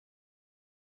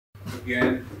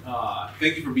again.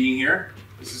 Thank you for being here.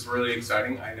 This is really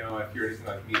exciting. I know if you're anything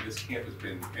like me, this camp has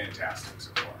been fantastic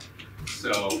so far.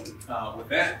 So with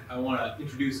that, I want to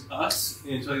introduce us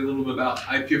and tell you a little bit about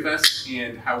IPFS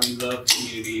and how we love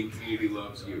community and community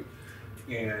loves you.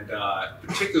 And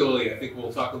particularly, I think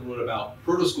we'll talk a little bit about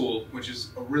Proto School, which is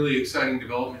a really exciting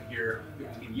development here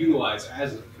that we can utilize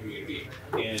as a community.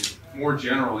 And more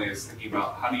generally, is thinking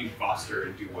about how do you foster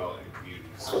and do well in the community.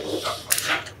 So we'll talk about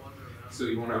that. So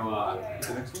you want to get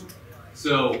the next one?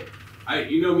 So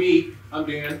you know me, I'm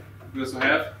Dan. We also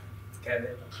have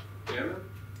Kevin.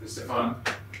 And Stefan.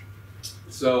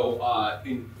 So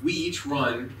we each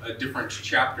run a different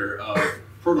chapter of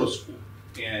Proto School,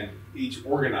 and each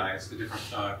organize a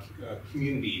different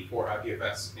community for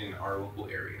IPFS in our local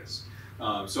areas.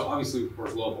 So obviously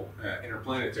we're global,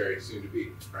 interplanetary soon to be,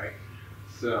 right?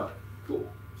 So cool.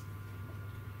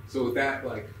 So with that,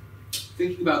 like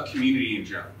thinking about community in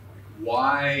general, like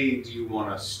why do you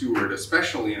want to steward,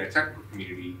 especially in a technical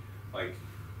community, like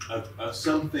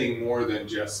something more than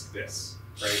just this,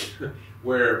 right?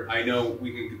 Where I know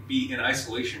we can be in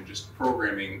isolation, just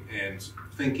programming and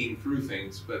thinking through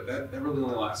things, but that really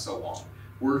only lasts so long.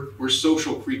 We're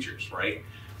social creatures, right?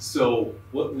 So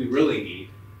what we really need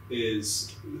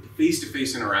is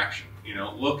face-to-face interaction. You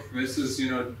know, look, this is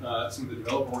some of the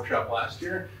developer workshop last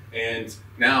year, and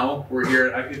now we're here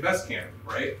at IPFS camp,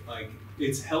 right? Like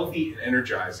it's healthy and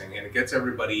energizing, and it gets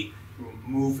everybody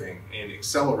moving and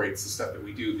accelerates the stuff that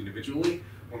we do individually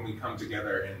when we come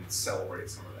together and celebrate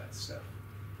some of that stuff.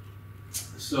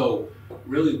 So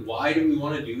really, why do we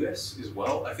want to do this as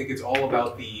well? I think it's all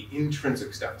about the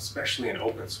intrinsic stuff, especially in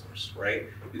open source, right?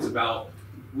 It's about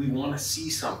we want to see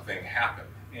something happen,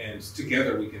 and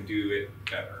together we can do it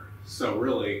better. So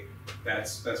really,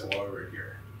 that's why we're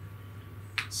here.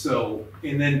 So,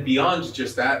 and then beyond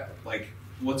just that, like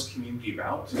what's community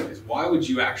about is why would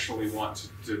you actually want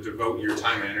to devote your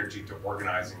time and energy to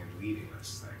organizing and leading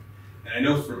this thing? And I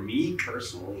know for me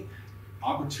personally,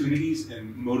 opportunities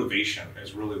and motivation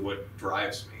is really what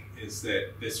drives me, is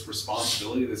that this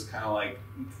responsibility, this kind of like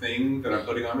thing that I'm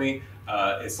putting on me,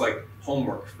 it's like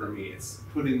homework for me. It's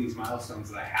putting these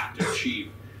milestones that I have to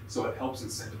achieve. So it helps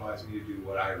incentivize me to do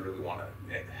what I really want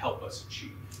to help us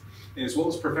achieve. And as well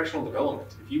as professional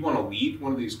development. If you want to lead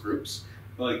one of these groups,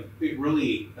 like it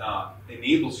really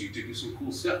enables you to do some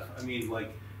cool stuff. I mean,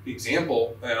 like,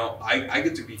 example, I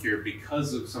get to be here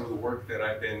because of some of the work that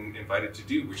I've been invited to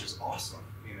do, which is awesome,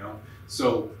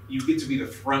 So you get to be the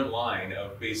front line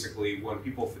of basically when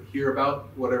people hear about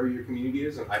whatever your community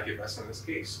is, and IPFS in this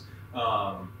case,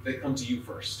 they come to you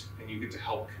first, and you get to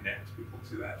help connect people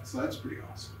to that. So that's pretty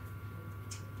awesome.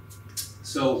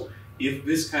 So if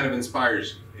this kind of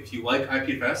inspires you, if you like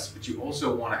IPFS, but you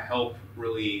also want to help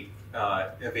really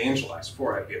evangelize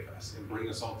for IPFS and bring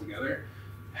us all together,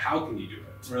 how can you do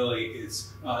it? Really,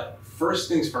 is first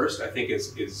things first, I think,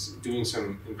 is doing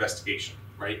some investigation,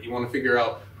 right? You want to figure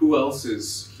out who else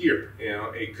is here.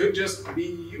 It could just be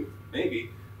you, maybe,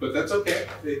 but that's okay.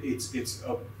 It's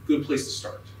a good place to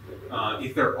start.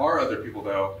 If there are other people,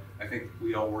 though, I think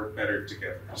we all work better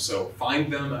together. So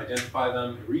find them, identify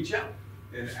them, and reach out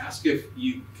and ask if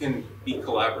you can be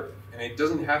collaborative. And it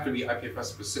doesn't have to be IPFS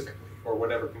specifically or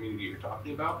whatever community you're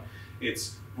talking about.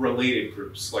 It's related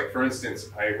groups. Like for instance,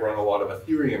 I run a lot of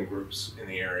Ethereum groups in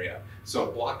the area.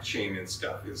 So blockchain and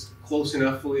stuff is close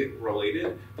enough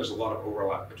related. There's a lot of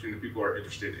overlap between the people who are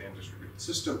interested in distributed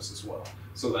systems as well.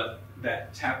 So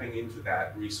that tapping into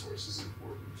that resource is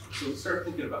important. So start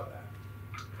thinking about that.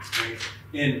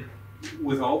 And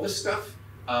with all this stuff,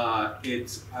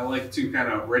 I like to kind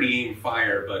of ready, aim,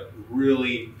 fire, but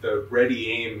really the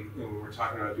ready aim when we're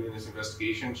talking about doing this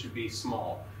investigation should be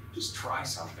small. Just try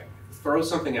something. Throw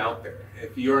something out there.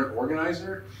 If you're an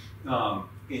organizer,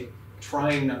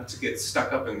 trying not to get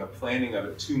stuck up in the planning of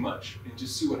it too much and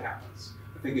just see what happens.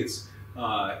 I think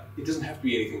it doesn't have to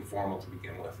be anything formal to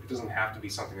begin with. It doesn't have to be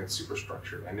something that's super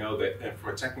structured. I know that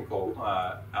from a technical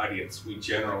audience, we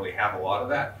generally have a lot of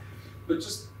that, but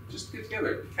just get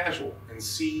together, be casual, and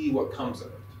see what comes of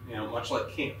it. Much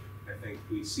like camp, I think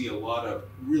we see a lot of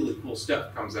really cool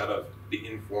stuff comes out of the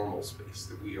informal space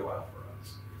that we allow for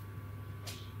us.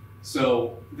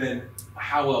 So then,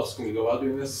 how else can we go about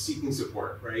doing this? Seeking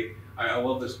support, right? I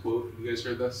love this quote. You guys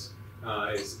heard this?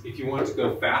 Is if you want to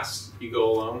go fast, you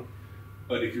go alone.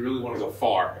 But if you really want to go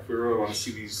far, if you really want to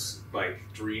see these like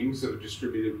dreams of a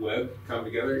distributed web come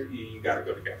together, you got to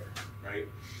go together, right?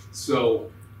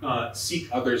 So seek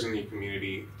others in the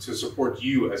community to support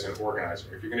you as an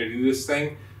organizer. If you're going to do this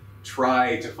thing,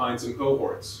 try to find some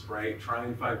cohorts, right? Try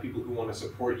and find people who want to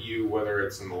support you, whether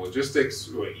it's in the logistics,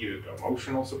 or even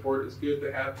emotional support is good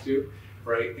to have too.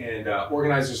 right? And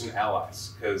organizers and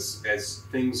allies, because as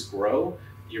things grow,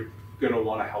 you're going to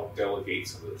want to help delegate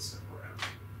some of this stuff around.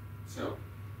 So,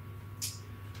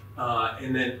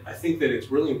 and then I think that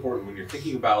it's really important when you're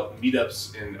thinking about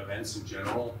meetups and events in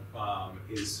general,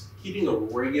 is keeping a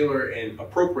regular and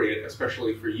appropriate,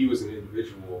 especially for you as an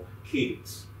individual,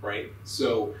 cadence, right?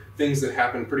 So things that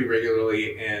happen pretty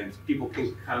regularly and people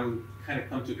can kind of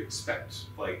come to expect,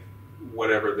 like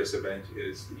whatever this event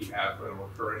is that you have in a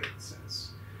recurring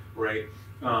sense, right?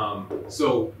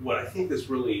 So what I think this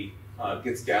really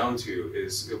gets down to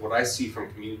is what I see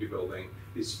from community building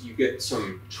is you get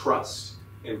some trust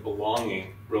and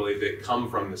belonging really that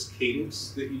come from this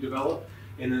cadence that you develop,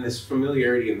 and then this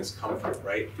familiarity and this comfort,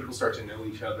 right? People start to know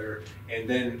each other, and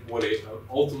then what it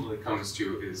ultimately comes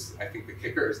to is, I think the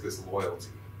kicker is this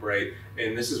loyalty, right?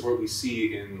 And this is what we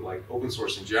see in like open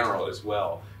source in general as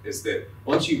well, is that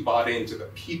once you bought into the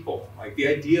people, like the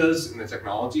ideas and the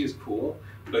technology is cool,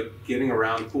 but getting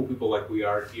around cool people like we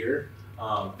are here,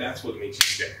 that's what makes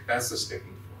you stick. That's the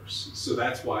sticking force. So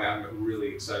that's why I'm really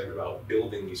excited about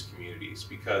building these communities,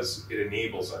 because it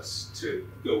enables us to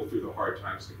go through the hard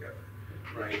times together,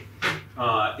 right?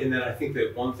 And then I think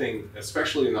that one thing,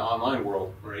 especially in the online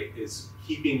world, right, is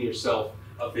keeping yourself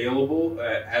available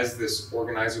as this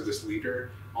organizer, this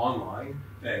leader online,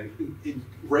 and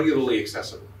regularly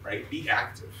accessible, right? Be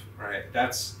active, right?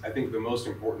 That's, I think, the most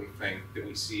important thing that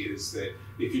we see is that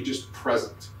if you're just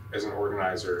present as an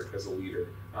organizer, as a leader,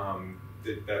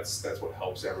 that's what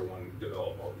helps everyone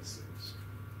develop all these things.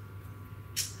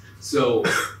 So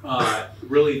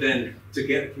really then, to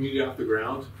get a community off the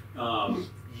ground,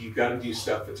 you got to do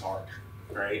stuff that's hard,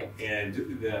 right?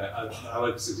 And I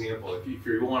like this example. If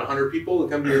you want 100 people to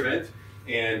come to your event,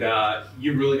 and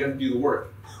you really got to do the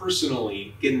work,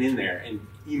 personally getting in there and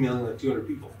emailing like 200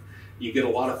 people, you get a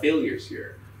lot of failures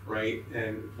here, right?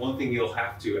 And one thing you'll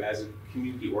have to, as a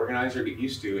community organizer, get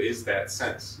used to is that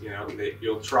sense, you know, that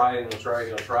you'll try and you'll try and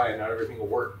you'll try and not everything will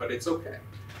work, but it's okay.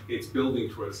 It's building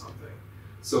towards something.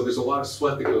 So there's a lot of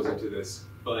sweat that goes into this,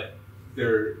 but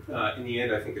there, in the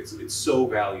end, I think it's so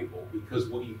valuable, because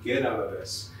what you get out of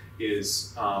this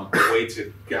is a way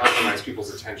to galvanize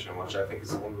people's attention, which I think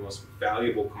is one of the most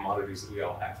valuable commodities that we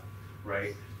all have,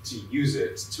 right? To use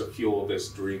it to fuel this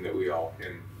dream that we all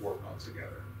can work on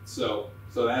together. So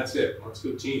that's it. Let's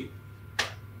go team.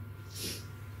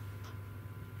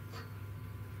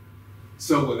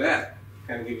 So with that,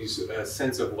 kind of give you a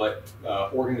sense of what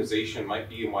organization might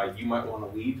be and why you might want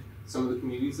to lead some of the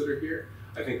communities that are here.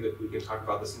 I think that we can talk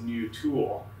about this new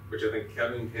tool, which I think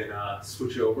Kevin can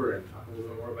switch over and talk a little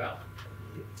bit more about.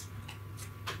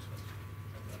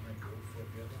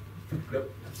 Yep.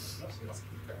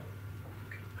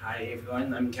 Hi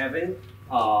everyone, I'm Kevin.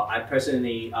 I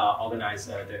personally organize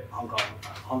the Hong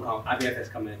Kong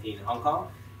IPFS community in Hong Kong,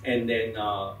 and then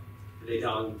later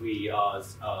on we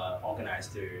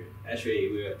organized we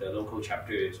were the local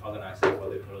chapters organizing for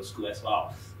the Proto School as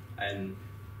well. And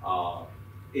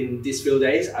in these few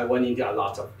days, I went into a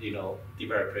lot of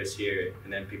developers here,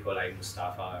 and then people like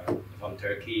Mustafa from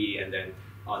Turkey, and then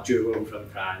Jerome from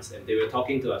France, and they were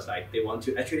talking to us like they want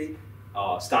to actually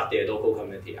start their local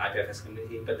community, IPFS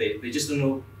community, but they just don't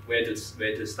know where to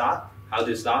start, how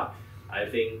to start. I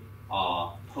think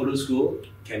Proto School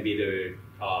can be the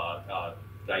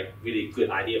like really good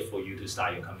idea for you to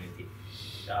start your community.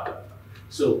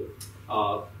 So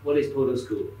what is Proto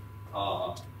School?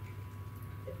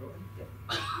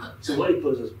 So what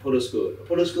is Proto School?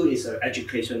 Proto School is an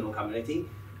educational community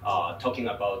talking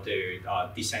about the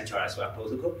decentralized web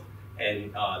protocol,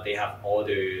 and they have all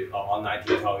the online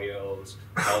tutorials,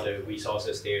 all the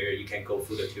resources there. You can go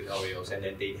through the tutorials, and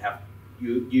then they have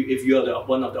if you are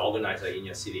one of the organizers in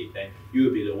your city, then you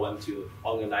will be the one to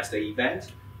organize the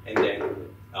event, and then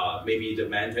maybe the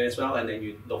mentor as well, and then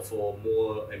you look for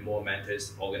more and more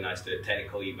mentors, organize the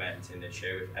technical events, and then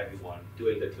share with everyone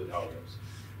doing the tutorials.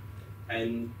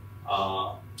 And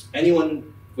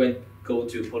anyone go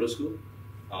to Proto School?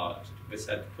 It's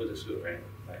at Proto School, right?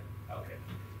 Right. Okay.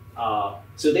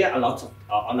 So there are a lot of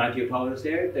online tutorials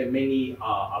there. They're mainly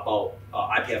about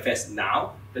IPFS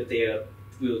now, but they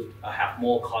will have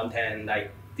more content.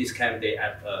 Like this camp, they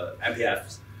have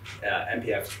MPF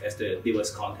as the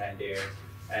newest content there,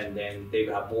 and then they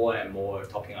will have more and more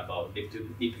talking about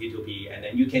P2P, and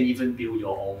then you can even build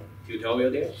your own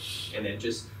tutorial there, and then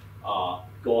just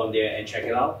go on there and check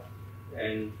it out.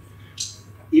 And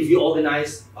if you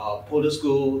organize Proto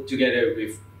School together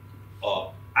with,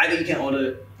 either you can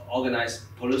organize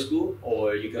Proto School,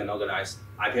 or you can organize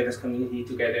IPFS community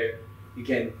together. You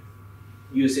can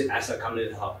use it as a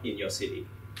community hub in your city.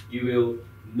 You will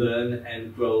learn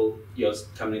and grow your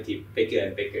community bigger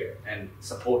and bigger and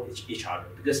support each other.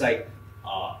 Because like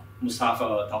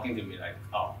Mustafa talking to me like,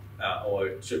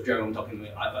 or Jerome talking to me,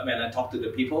 when I talk to the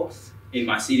people in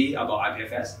my city about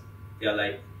IPFS, they're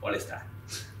like, what is that?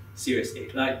 Seriously,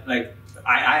 like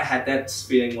I had that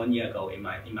feeling 1 year ago in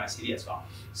my city as well.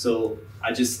 So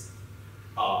I just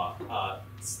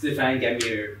Stefan gave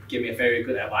me a very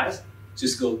good advice.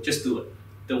 Just do it.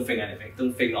 Don't think anything.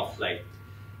 Don't think of like,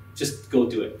 just go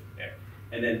do it. Yeah.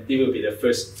 And then it will be the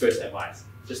first advice.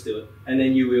 Just do it, and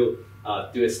then you will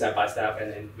do it step by step,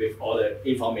 and then with all the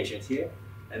information here.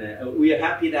 And then we are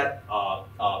happy that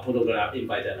Photograph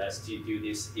invited us to do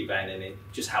this event and then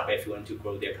just help everyone to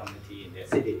grow their community in their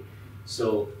city.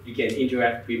 So you can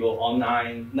interact with people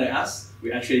online like us.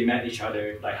 We actually met each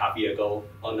other like half a year ago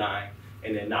online,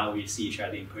 and then now we see each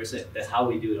other in person. That's how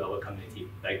we do our community,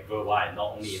 like worldwide,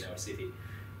 not only in our city.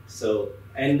 So,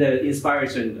 and the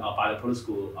inspiration by the photo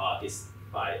school is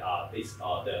by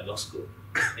the law school.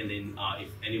 And then if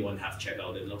anyone have checked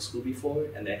out the law school before,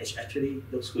 and then it's actually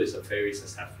law school is a very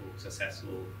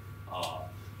successful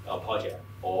project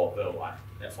or worldwide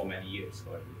for many years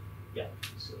already. Yeah.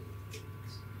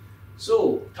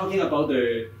 So talking about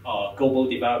the global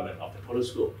development of the photo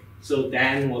school. So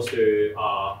Dan was the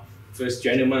first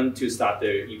gentleman to start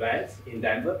the event in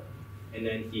Denver, and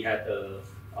then he had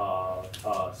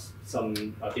some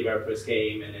developers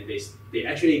came, and then they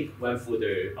actually went through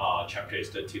the chapters,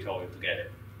 the tutorial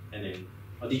together. And then,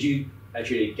 did you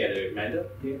actually get a mentor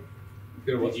here?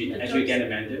 Did you actually get a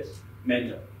mentor?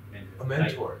 A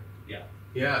mentor? Like,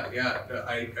 yeah.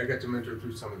 I got to mentor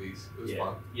through some of these. It was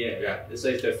fun. Yeah. So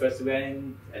it's the first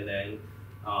event, and then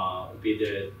be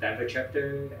the Denver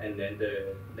chapter, and then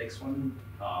the next one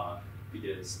be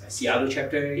the Seattle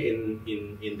chapter in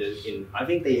I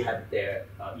think they had their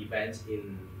events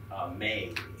in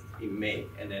May,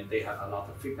 and then they had a lot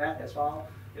of feedback as well,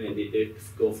 and then they did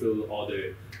go through all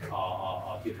the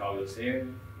tutorials there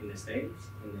in the States,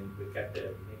 and then we get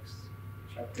the next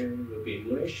chapter will be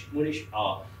Moorish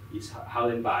is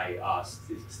held by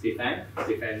Stefan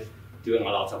doing a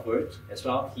lot of work as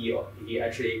well. He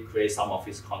actually creates some of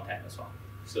his content as well.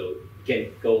 So you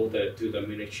can go to the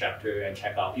Munich chapter and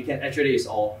check out. You can actually, it's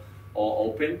all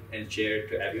open and shared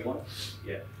to everyone.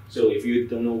 Yeah. So if you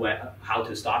don't know how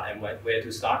to start and where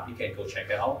to start, you can go check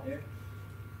it out there.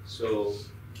 So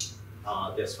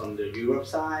that's from the Europe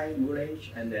side,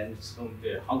 Munich, and then from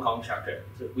the Hong Kong chapter,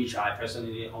 which I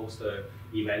personally host the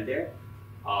event there.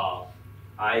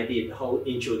 I did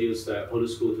introduce the photo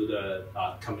school to the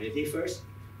community first,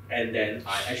 and then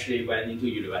I actually went into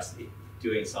university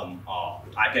doing some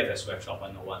IPFS workshop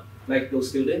 101. Like those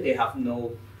students, they have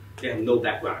no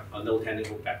background or no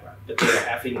technical background, but they are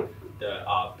having the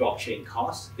blockchain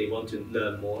course. They want to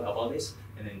learn more about this,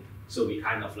 and then so we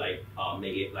kind of like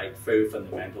make it like very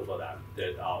fundamental for them.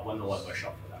 The 101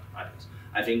 workshop for them.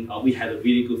 I think we had a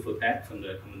really good feedback from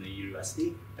the community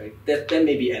university. I mean, that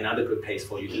may be another good place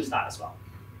for you to start as well.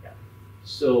 Yeah.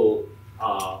 So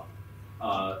Hong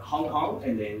Kong,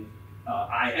 and then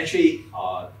I actually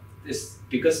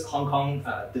because Hong Kong,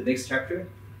 the next chapter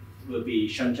will be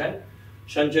Shenzhen.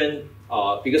 Shenzhen,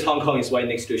 because Hong Kong is right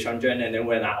next to Shenzhen, and then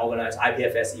when I organize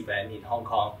IPFS event in Hong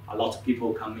Kong, a lot of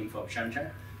people coming from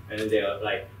Shenzhen, and then they are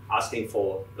like asking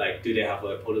for like, do they have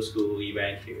a photo school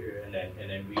event here? And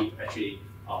then we actually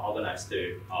organize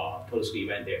the photo school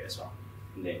event there as well.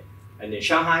 And then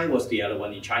Shanghai was the other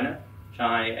one in China.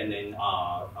 Shanghai, and then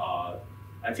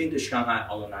I think the Shanghai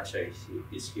organizer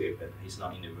is here, but he's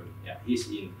not in the room. Yeah, he's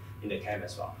in the camp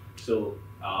as well. So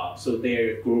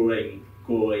they're growing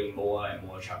more and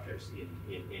more chapters in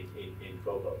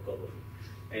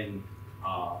globally.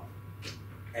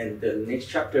 And the next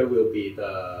chapter will be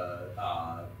the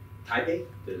Taipei,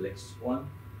 the next one,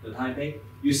 the Taipei.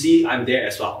 You see, I'm there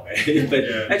as well, right? But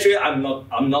actually, I'm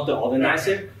not the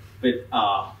organizer. But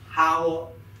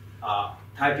how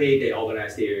Taipei they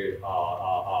organize their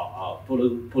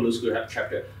photo school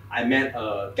chapter. I met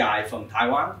a guy from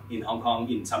Taiwan in Hong Kong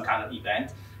in some kind of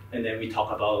event, and then we talk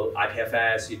about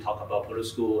IPFS, we talk about photo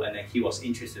school, and then he was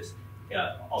interested in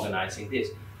organizing this.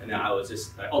 And then I was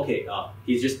just like, okay,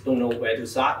 he just don't know where to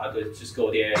start. I could just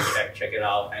go there and check it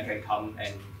out, and can come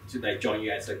and to like join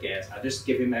you as a guest. I just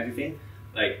give him everything.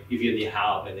 Like if you need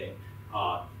help, and then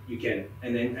you can.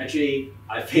 And then actually,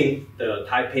 I think the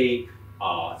Taipei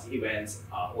events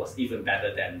was even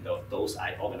better than those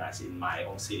I organized in my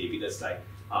own city, because like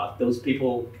those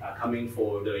people coming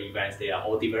for the events, they are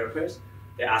all developers.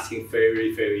 They're asking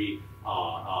very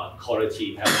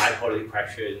quality, high quality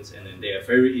questions, and then they are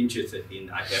very interested in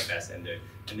IPFS and the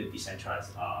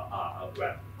decentralized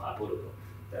web protocol.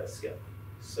 That's good.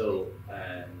 So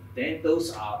then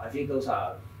those are, I think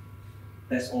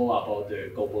that's all about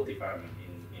the global development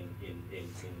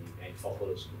in for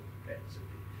photo school. Okay.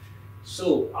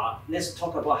 So let's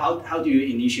talk about how do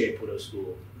you initiate photo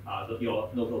school, your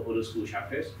local photo school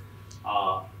chapters.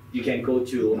 You can go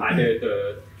to either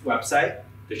the website,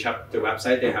 the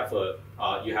website they have a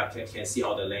can see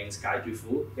all the links, guide you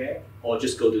through, okay, or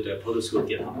just go to the photo school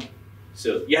GitHub.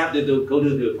 So you have to go to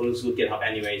the photo school GitHub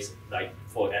anyways, like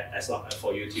for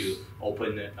you to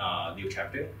open a new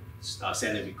chapter,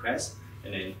 send a request,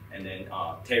 and then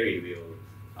Terry will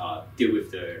deal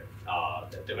with the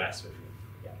rest with you.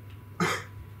 Yeah.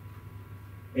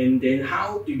 And then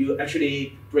how do you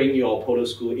actually bring your photo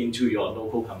school into your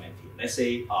local community? Let's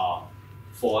say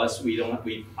for us,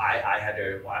 I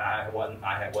have one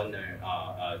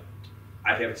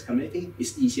IPFS community.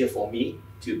 It's easier for me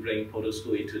to bring photo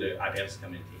school into the IPFS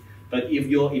community. But if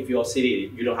your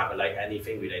city you don't have like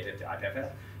anything related to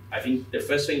IPFS, I think the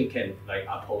first thing you can like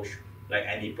approach like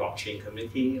any blockchain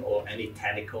community or any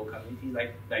technical community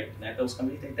like those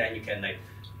community, then you can like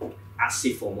ask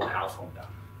it for more help from them,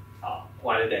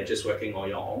 rather than just working on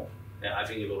your own. Then I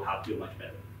think it will help you much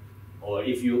better. Or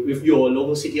if your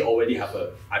local city already have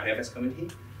a IPFS community,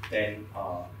 then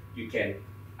you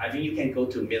can go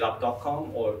to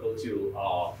meetup.com or go to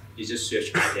you just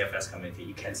search IPFS community.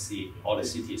 You can see all the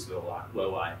cities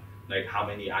worldwide, like how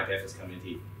many IPFS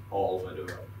community all over the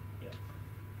world. Yeah.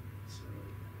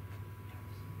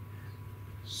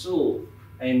 So,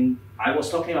 and I was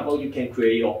talking about you can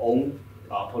create your own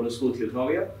photo school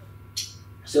tutorial.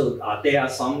 So there are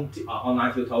some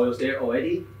online tutorials there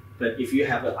already. But if you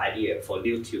have an idea for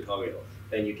new tutorial,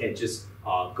 then you can just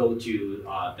go to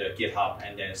the GitHub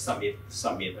and then submit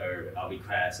a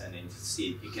request, and then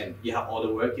see you have all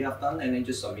the work you have done, and then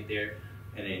just submit there,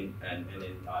 and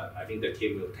then I think the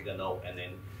team will take a note, and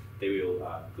then they will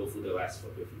go through the rest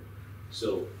with you.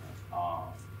 So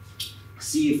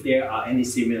see if there are any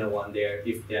similar one there.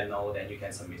 If there are no, then you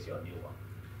can submit your new one.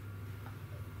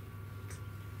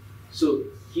 So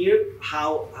here,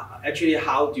 how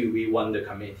do we run the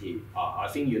community? I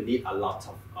think you need a lot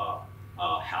of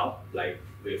help, like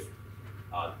with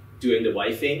doing the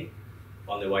right thing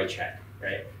on the right track,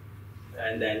 right?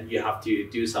 And then you have to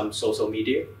do some social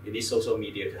media. You need social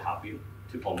media to help you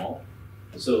to promote.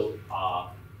 So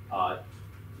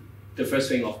the first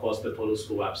thing, of course, the photo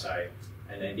school website,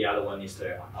 and then the other one is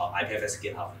the IPFS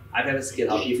GitHub. IPFS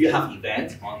GitHub, if you have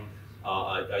event on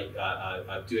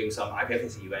doing some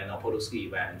IPFS event or photo school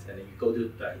event, and then you go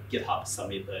to the GitHub,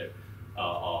 submit the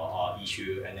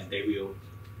issue, and then they will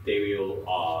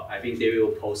I think they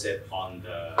will post it on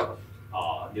the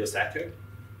newsletter,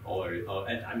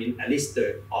 and I mean at least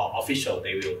the official,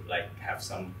 they will like have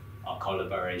some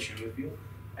collaboration with you,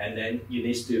 and then you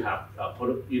need to have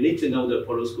you need to know the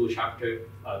photo school chapter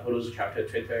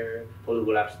Twitter, photo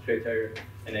school labs Twitter.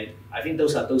 And then I think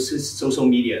those are those social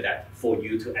media that for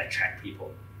you to attract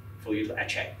people, for you to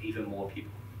attract even more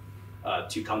people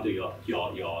to come to your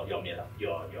meetup,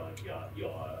 your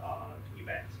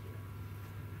event.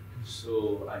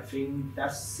 So I think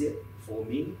that's it for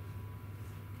me.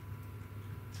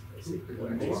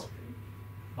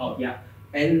 Oh yeah,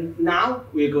 and now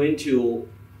we're going to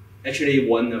actually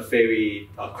run a very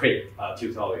quick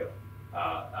tutorial.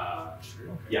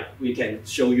 Yeah, we can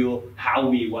show you how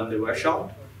we run the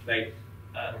workshop. Like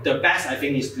the best, I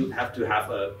think, is to have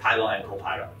a pilot and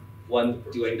co-pilot. One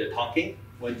doing the talking,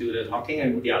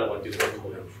 and the other one doing the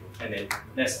coding. And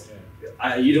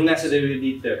then you don't necessarily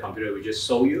need the computer. We just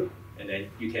show you, and then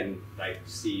you can like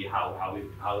see how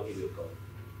it will go.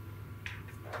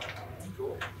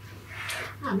 Cool.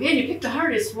 Oh man, you picked the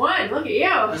hardest one. Look at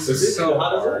you. This is so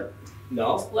hard.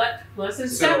 No. Lesson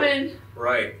 7.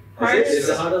 Right. Is it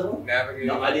the hardest one? Navigating.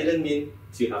 No, I didn't mean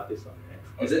to have this one.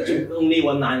 Right? Is it only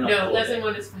 1 9? No, lesson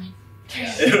 1 is fine.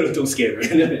 Don't scare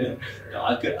me.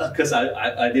 No, because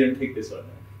I didn't pick this one.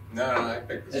 No, I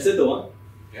picked this. Is it the one?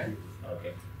 Yeah.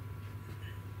 Okay.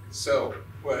 So,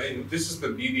 well, and this is the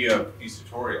beauty of these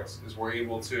tutorials, is we're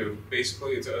able to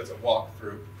basically it's a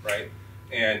walkthrough, right?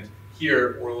 And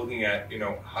here we're looking at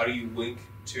how do you link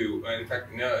to. In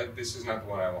fact, no, this is not the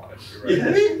one I wanted. Right?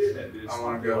 Yes. I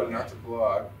want to go not to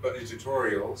blog, but in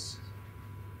tutorials.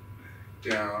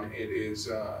 Down, it is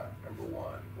number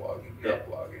 1, blogging, not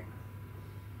blogging.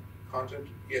 Content,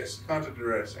 yes, content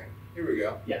addressing. Here we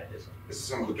go. Yeah, this one. This is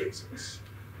some of the basics,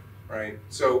 right?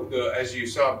 So as you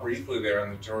saw briefly there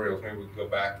in the tutorials, maybe we can go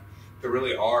back. There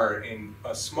really are in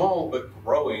a small but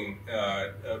growing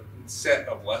set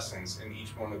of lessons in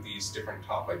each one of these different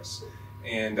topics.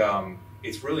 And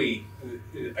it's really,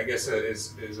 I guess,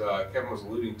 as Kevin was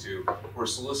alluding to, we're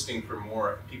soliciting for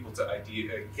more people to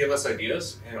give us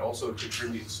ideas and also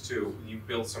contribute to. You've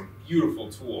built some beautiful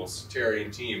tools, Terry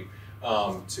and team,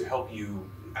 to help you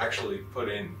actually put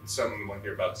in something like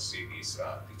you're about to see these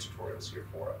tutorials here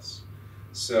for us.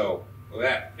 So with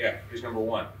that, yeah, here's number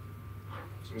one.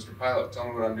 So Mr. Pilot, tell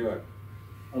me what I'm doing.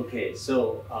 Okay,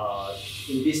 so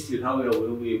in this tutorial, we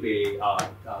will be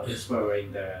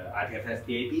exploring the IPFS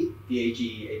DAG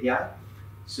API.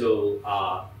 So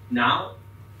now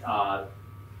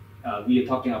we are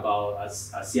talking about a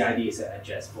CID is an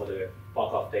address for the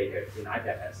bulk of data in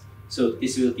IPFS. So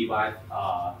this will divide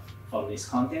from this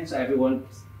content. So every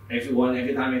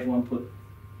time everyone put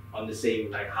on the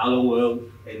same like hello world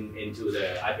into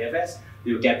the IPFS,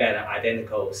 they will get back an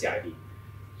identical CID.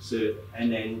 So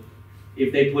and then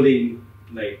if they put in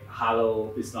like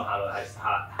hello, it's not hello, it's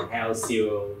hello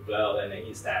zero world, and then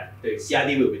instead the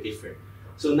CID will be different.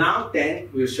 So now then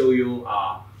we'll show you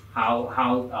how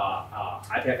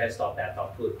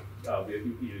IPFS.that.put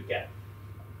you get.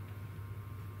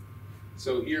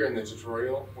 So here in the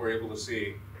tutorial, we're able to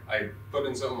see I put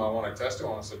in something I want to test, I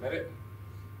want to submit it.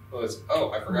 Well, it's,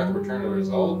 oh, I forgot to return the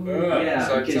result. Yeah,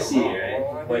 so you can see it,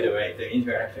 right? By the way, the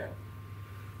interaction.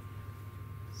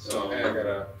 So hey, I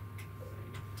gotta.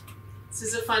 This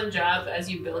is a fun job as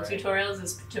you build tutorials,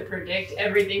 is to predict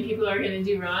everything people are going to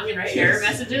do wrong and write error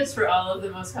messages for all of the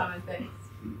most common things.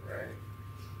 Right.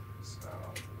 So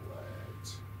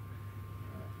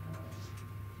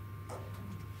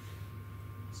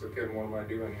So Kevin, what am I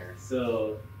doing here?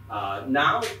 So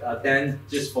now Dan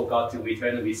just forgot to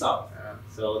return the result. Yeah.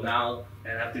 So now I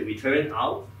have to return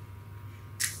out.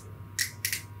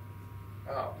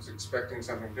 Oh, I was expecting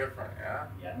something different, yeah?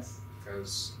 Yes.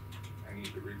 Because I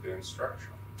need to read the instruction.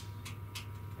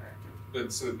 Right.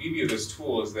 But so the beauty of this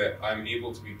tool is that I'm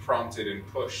able to be prompted and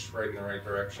pushed right in the right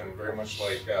direction, very much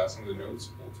like some of the node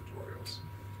school tutorials.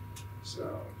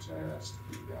 So test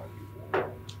value 1. All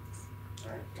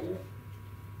right, cool.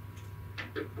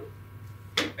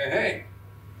 And hey,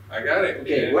 I got it.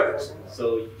 Okay, it works.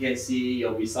 So you can see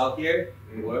your result here.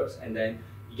 It works, and then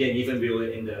you can even view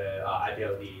it in the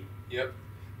IPLD. Yep.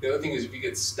 The other thing is if you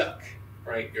get stuck,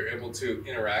 right, you're able to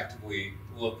interactively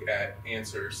look at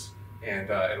answers, and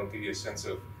it'll give you a sense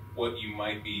of what you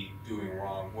might be doing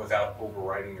wrong without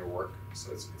overwriting your work.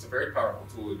 So it's a very powerful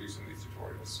tool to do some of these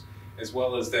tutorials. As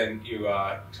well as then you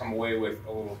come away with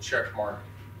a little check mark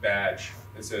badge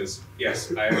that says,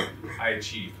 yes, I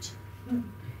achieved.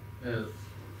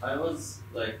 I was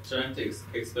like trying to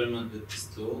experiment with this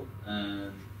tool,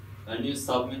 and when you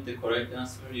submit the correct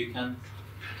answer, you can't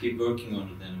keep working on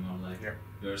it anymore. Like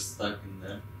you're stuck in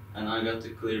there, and I got to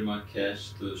clear my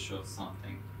cache to show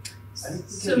something.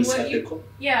 So what you,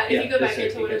 if you go back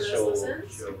into one of those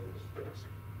lessons,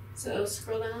 so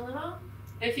scroll down a little.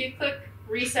 If you click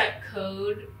reset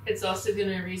code, it's also going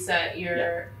to reset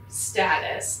your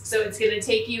status. So it's going to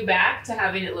take you back to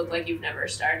having it look like you've never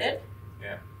started.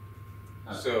 Yeah.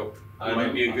 So it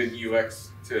might be a good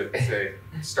UX to say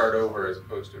start over as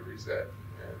opposed to reset.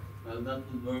 Yeah. Well, that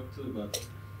would work too, but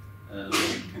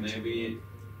maybe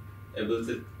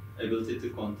ability to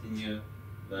continue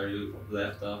where you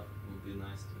left off would be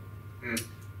nice too.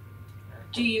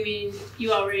 Do you mean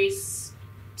you already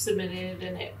submitted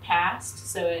and it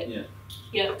passed? So it. Yeah.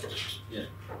 Yep. Yeah.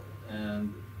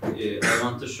 And I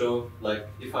want to show, like,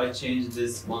 if I change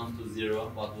this 1 to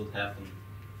 0, what would happen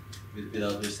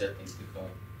without resetting the code.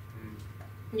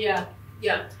 Yeah.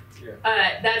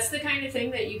 That's the kind of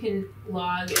thing that you can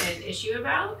log an issue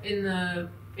about in the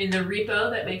repo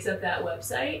that makes up that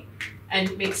website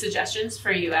and make suggestions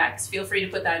for UX. Feel free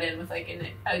to put that in with like an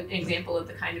example of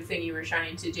the kind of thing you were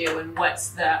trying to do and what's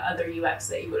the other UX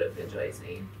that you would have enjoyed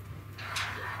seeing.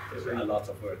 There's a lot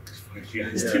of work for you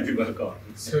guys to work on.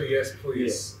 So yes,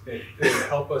 please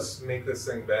help us make this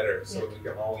thing better so we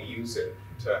can all use it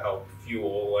to help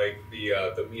fuel like the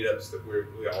meetups that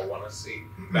we all want to see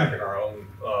back in our own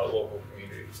local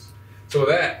communities. So with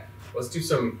that, let's do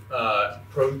some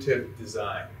pro tip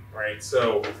design, right?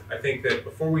 So I think that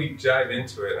before we dive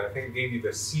into it, and I think I gave you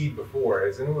the seed before,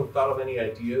 has anyone thought of any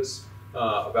ideas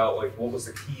about like what was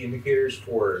the key indicators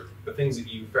for the things that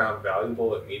you found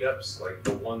valuable at meetups? Like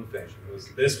the one thing was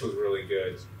this was really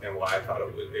good and why I thought it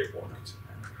worked.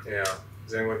 Yeah,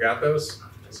 has anyone got those?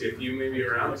 I see a few maybe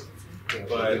around.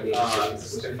 But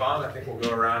Stefan, I think we'll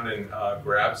go around and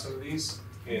grab some of these.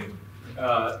 And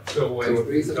So when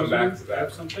we come back to that.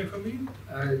 Have something for me?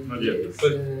 Not yet. Yes,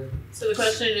 But- So the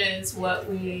question is what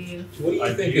What do you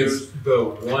think Ideas. is the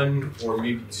one or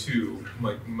maybe two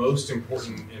like most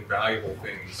important and valuable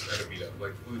things at a meetup?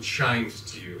 Like what shined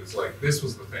to you is like this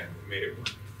was the thing that made it work.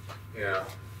 Yeah.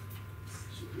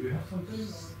 do you have something?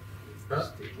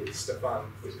 Huh? Stefan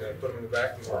was gonna put him in the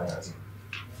back and organize.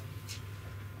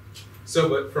 So,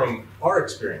 but from our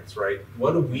experience, right?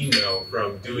 What do we know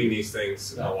from doing these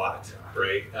things a lot,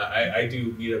 right? I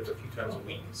do meetups a few times a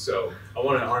week, so I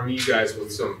want to arm you guys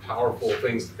with some powerful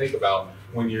things to think about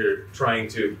when you're trying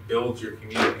to build your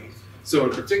community. So,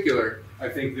 in particular, I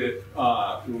think that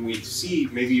when we see,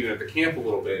 maybe even at the camp a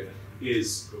little bit,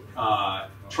 is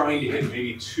trying to hit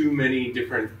maybe too many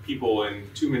different people in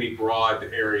too many broad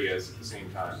areas at the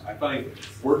same time. I find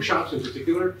workshops in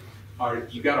particular are,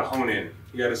 you gotta hone in.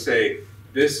 You gotta say,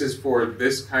 this is for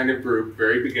this kind of group,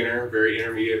 very beginner, very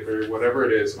intermediate, very whatever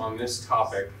it is on this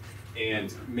topic,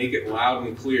 and make it loud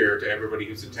and clear to everybody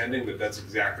who's attending that that's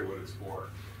exactly what it's for.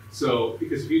 So,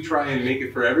 because if you try and make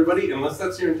it for everybody, unless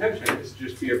that's your intention, it's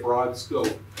just be a broad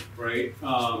scope, right?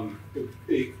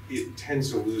 It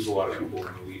tends to lose a lot of people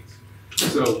in the weeds.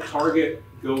 So target,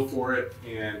 go for it,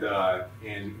 and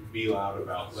be loud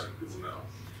about letting people know.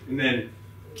 And then,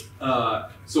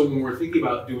 so when we're thinking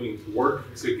about doing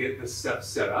work to get this stuff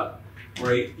set up,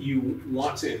 right, you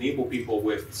want to enable people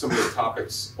with some of the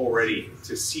topics already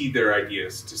to seed their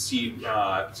ideas, to seed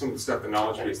some of the stuff, the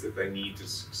knowledge base that they need to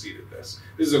succeed at this.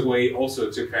 This is a way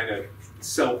also to kind of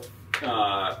self-feed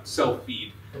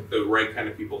the right kind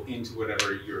of people into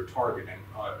whatever you're targeting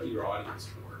your audience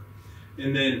for.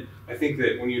 And then I think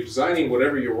that when you're designing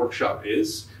whatever your workshop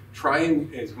is, try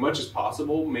and, as much as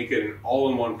possible, make it an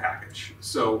all-in-one package.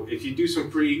 So if you do some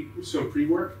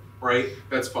pre-work, right,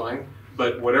 that's fine.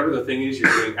 But whatever the thing is you're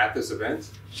doing at this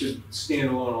event should stand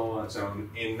alone all on its own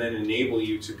and then enable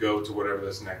you to go to whatever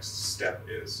this next step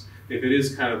is. If it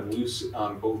is kind of loose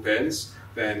on both ends,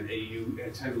 then you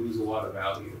tend to lose a lot of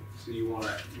value. So you want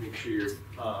to make sure you're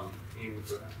aiming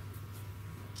for that.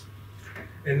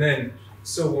 And then,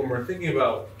 so when we're thinking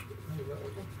about,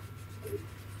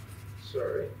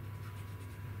 sorry.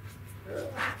 There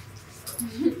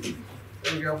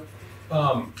we go.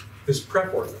 This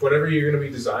prep work, whatever you're going to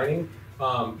be designing,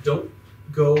 don't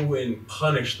go and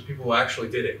punish the people who actually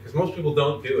did it, because most people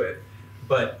don't do it,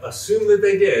 but assume that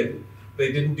they did.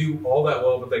 They didn't do all that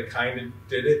well, but they kind of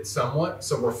did it somewhat,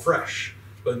 so refresh,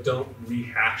 but don't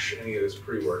rehash any of this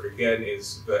pre-work. Again,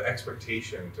 is the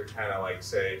expectation to kind of like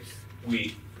say,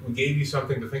 we gave you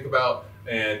something to think about,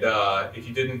 and if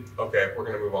you didn't, okay, we're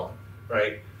going to move on,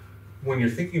 right? When you're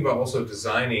thinking about also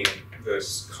designing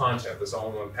this content, this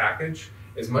all-in-one package,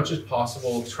 as much as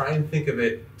possible, try and think of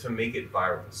it to make it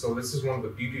viral. So this is one of the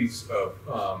beauties of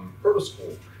Proto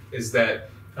School, is that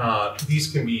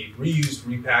these can be reused,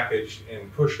 repackaged,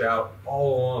 and pushed out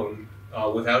all alone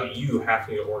without you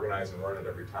having to organize and run it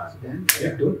every time. Then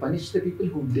don't punish the people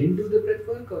who didn't do the prep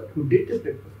work or who did the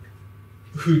prep work.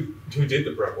 Who did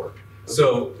the prep work. Okay.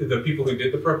 So the people who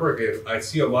did the prep work, I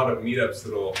see a lot of meetups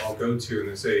that I'll go to and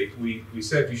they say, we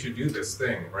said you should do this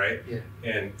thing, right? Yeah.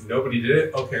 And nobody did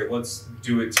it? Okay, let's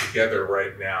do it together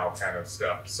right now kind of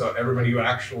stuff. So everybody who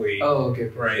actually,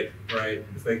 right,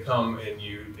 if they come and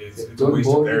it's a waste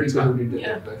of their time. Who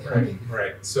did the prep work.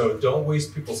 Right. So don't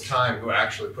waste people's time who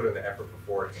actually put in the effort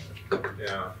beforehand.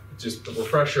 Yeah, just a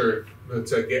refresher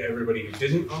to get everybody who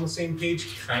didn't on the same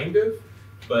page, kind of,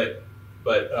 but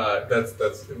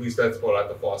that's at least that's what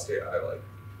the philosophy I like.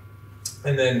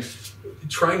 And then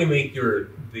trying to make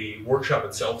the workshop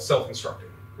itself self-instructing,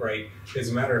 right? As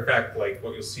a matter of fact, like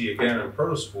what you'll see again in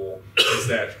Proto School is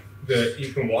that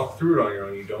you can walk through it on your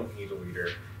own. You don't need a leader,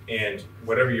 and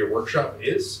whatever your workshop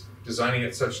is, designing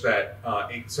it such that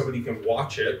somebody can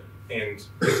watch it and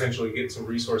potentially get some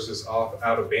resources out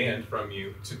of band from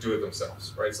you to do it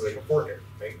themselves, right? So they can fork it,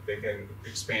 they can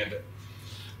expand it.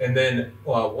 And then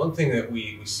one thing that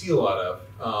we see a lot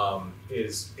of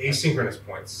is asynchronous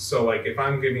points. So like if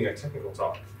I'm giving a technical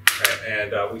talk,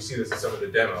 and we see this in some of the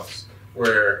demos,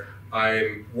 where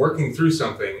I'm working through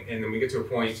something and then we get to a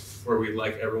point where we'd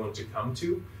like everyone to come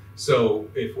to. So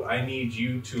if I need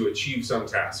you to achieve some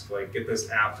task, like get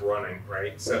this app running,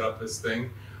 right, set up this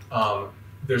thing,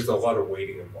 there's a lot of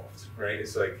waiting involved, right?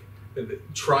 It's like,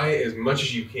 try as much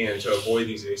as you can to avoid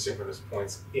these asynchronous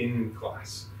points in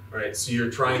class. Right, so you're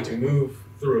trying to move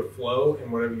through a flow in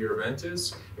whatever your event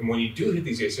is, and when you do hit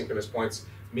these asynchronous points,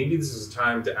 maybe this is a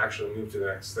time to actually move to the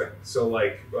next thing. So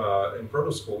like in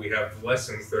Proto School, we have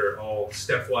lessons that are all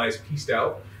stepwise pieced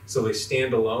out, So they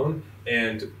stand alone,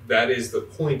 and that is the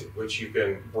point at which you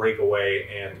can break away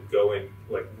and go and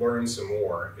like learn some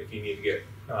more if you need to get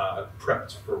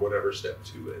prepped for whatever step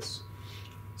 2 is.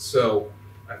 So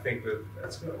I think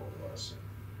that's got all of us.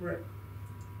 Right.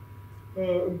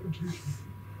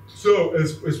 So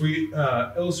as we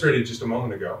illustrated just a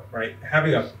moment ago, right,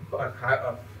 having a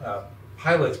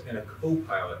pilot and a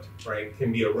co-pilot, right,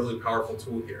 can be a really powerful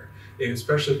tool here. And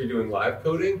especially if you're doing live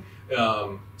coding,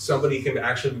 somebody can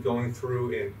actually be going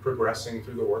through and progressing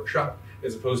through the workshop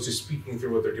as opposed to speaking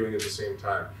through what they're doing at the same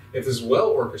time. If it's well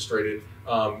orchestrated,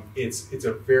 it's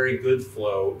a very good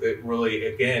flow that really,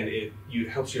 again, it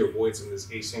helps you avoid some of this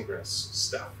asynchronous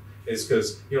stuff. It's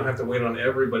because you don't have to wait on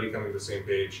everybody coming to the same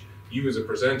page. You as a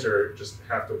presenter just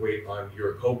have to wait on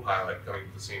your co-pilot coming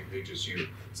to the same page as you.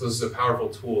 So this is a powerful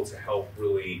tool to help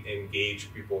really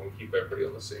engage people and keep everybody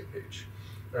on the same page.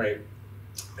 All right.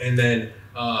 And then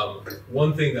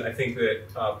one thing that I think that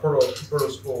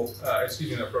Protocol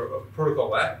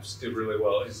Labs did really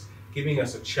well is giving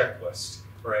us a checklist,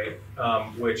 right?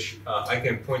 Which I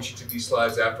can point you to these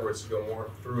slides afterwards to go more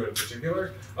through in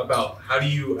particular about how do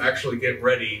you actually get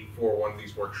ready for one of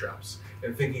these workshops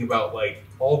and thinking about like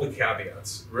all the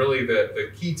caveats. Really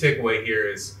the key takeaway here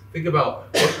is think about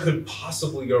what could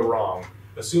possibly go wrong.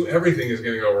 Assume everything is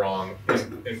going to go wrong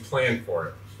and plan for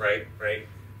it, right?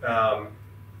 And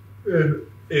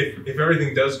if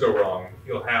everything does go wrong,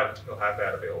 you'll have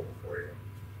that available for you.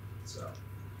 So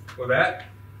with that,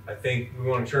 I think we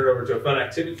want to turn it over to a fun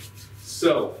activity.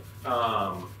 So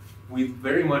we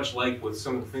very much like with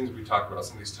some of the things we talked about,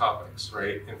 some of these topics,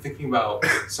 right? And thinking about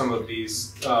some of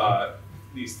these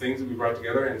things that we brought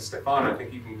together. And Stefan, I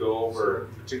think you can go over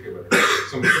in particular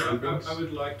some of the things. I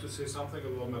would like to say something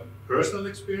about my personal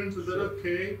experience. Is that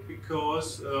okay?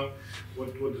 Because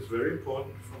what is very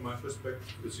important from my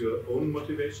perspective is your own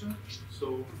motivation.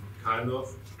 So kind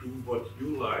of do what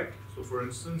you like. So for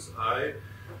instance, I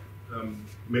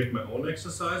make my own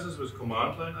exercises with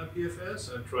command line IPFS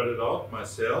and tried it out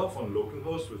myself on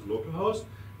localhost with localhost.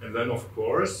 And then of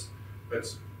course,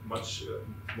 that's much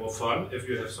more fun if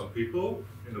you have some people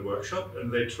in the workshop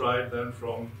and they try it then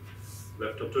from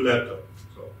laptop to laptop.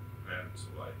 So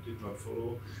I did not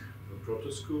follow the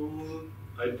proto school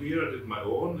idea, I did my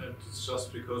own, and it's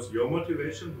just because your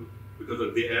motivation, because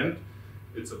at the end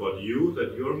it's about you,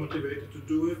 that you're motivated to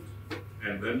do it,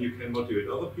 and then you can motivate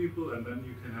other people, and then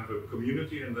you can have a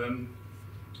community, and then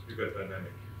you get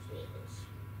dynamic. So that's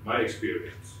my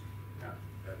experience. Yeah,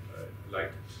 and I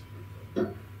liked it.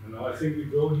 And now I think we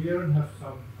go here and have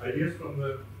some ideas from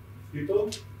the people.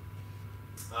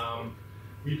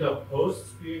 Meetup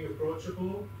hosts being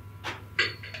approachable.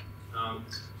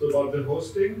 So about the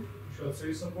hosting, you shall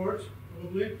say some words,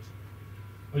 probably.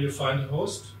 How you find a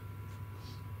host?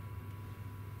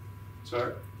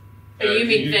 Sorry? You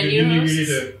mean venue hosts? You need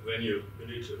a venue, you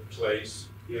need a place.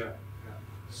 Yeah.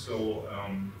 So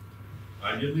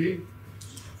ideally,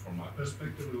 from my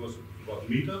perspective, it was about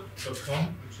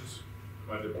meetup.com, which is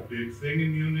quite a big thing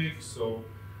in Munich. So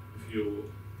if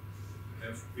you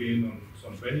have been on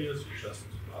some venues, you just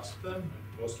ask them, and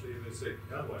mostly they say,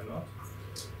 yeah, why not?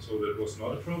 So that was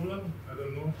not a problem. I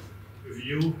don't know if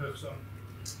you have some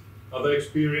other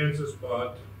experiences,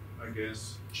 but I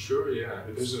guess Sure, yeah.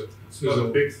 it's not a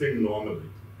big thing normally.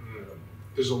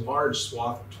 There's a large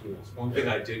swath of tools. One thing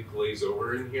I did glaze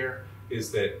over in here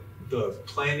is that the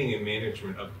planning and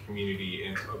management of the community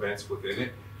and events within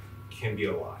it can be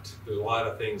a lot. There's a lot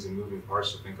of things and moving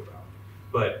parts to think about.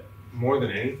 But more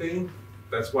than anything,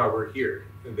 that's why we're here.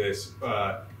 This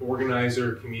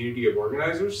organizer community of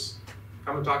organizers,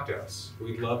 come and talk to us.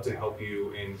 We'd love to help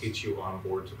you and get you on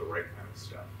board to the right kind of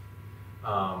stuff.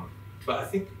 But I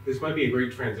think this might be a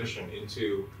great transition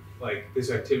into like this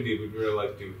activity we'd really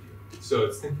like to do with you. So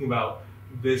it's thinking about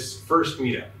this first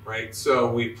meetup, right?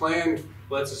 So we planned,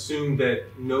 let's assume that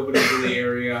nobody's in the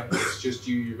area, it's just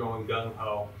you, you're going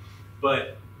gung-ho.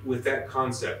 But with that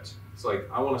concept, it's like,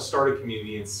 I want to start a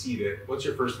community and seed it. What's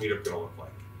your first meetup going to look like,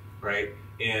 right?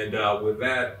 And with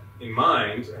that in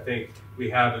mind, I think we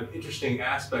have an interesting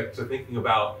aspect to thinking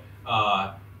about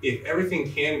if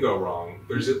everything can go wrong,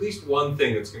 there's at least one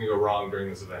thing that's going to go wrong during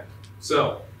this event.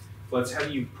 So let's have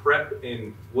you prep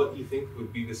in what you think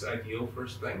would be this ideal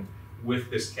first thing with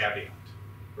this caveat,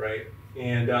 right?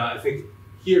 And I think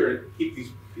here, keep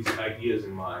these ideas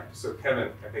in mind. So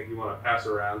Kevin, I think you want to pass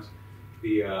around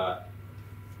the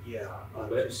just you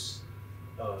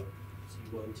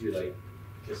want to like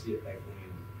just do like only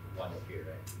one up here,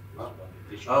 right?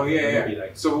 Oh yeah.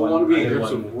 Like so we want to be in groups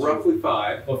of roughly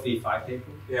 5. Hopefully 5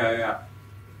 tables. Yeah.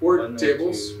 Or One or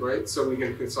tables, two. right? So we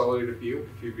can consolidate a few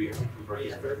if you'd be Yeah.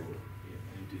 participating.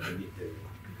 You need the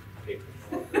paper.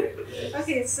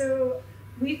 Okay, so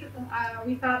we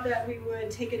thought that we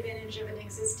would take advantage of an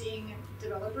existing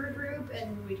developer group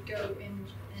and we'd go in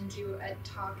and do a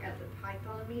talk at the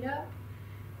Python meetup,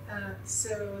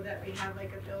 so that we have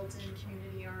like a built-in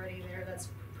community already there that's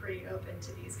pretty open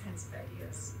to these kinds of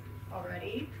ideas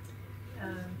already.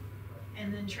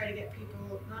 And then try to get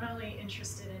people not only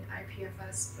interested in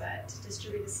IPFS, but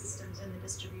distributed systems and the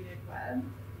distributed web.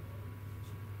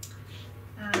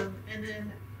 And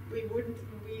then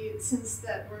since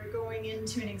that we're going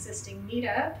into an existing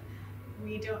meetup,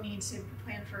 we don't need to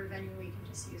plan for a venue, we can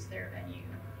just use their venue.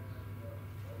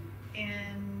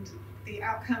 And the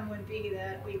outcome would be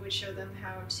that we would show them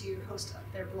how to host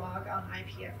their blog on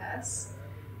IPFS,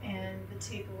 and the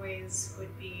takeaways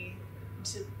would be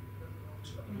to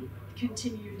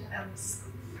continued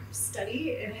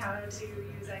study in how to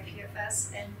use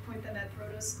IPFS and point them at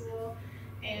Proto School,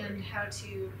 and how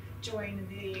to join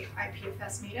the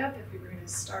IPFS meetup if we were going to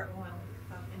start one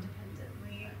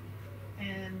independently.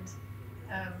 And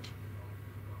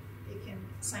you can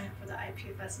sign up for the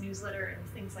IPFS newsletter and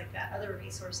things like that, other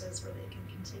resources where they can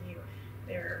continue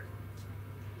their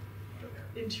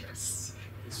interests.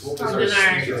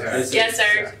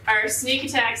 Our sneak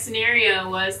attack scenario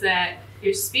was that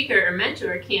your speaker or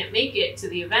mentor can't make it to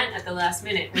the event at the last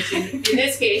minute, which in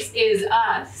this case is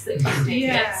us that can't make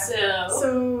it.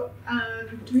 So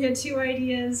we had two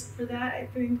ideas for that, I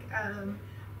think.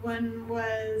 One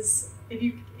was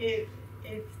if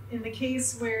in the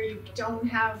case where you don't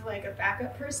have like a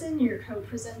backup person, your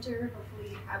co-presenter,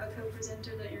 hopefully you have a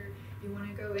co-presenter that you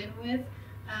want to go in with.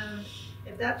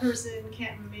 If that person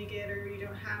can't make it or you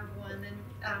don't have one,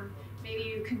 then maybe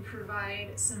you can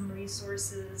provide some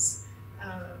resources,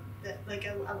 that like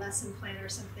a lesson plan or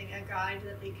something, a guide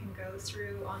that they can go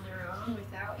through on their own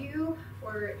without you,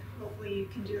 or hopefully you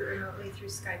can do it remotely through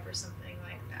Skype or something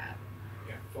like that.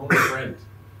 Yeah, phone a friend.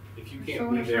 If you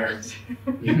can't be there,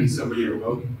 maybe somebody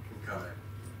remote can come in.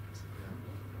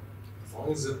 As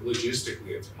long as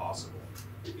logistically it's possible.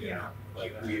 Yeah.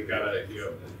 Like we've got a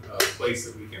place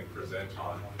that we can present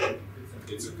on.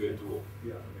 It's a good tool.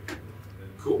 Yeah.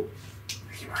 Cool.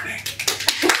 Thank you, Marnie.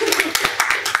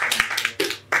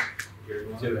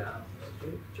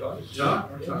 John,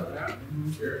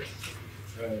 Sure.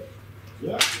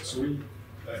 Yeah, so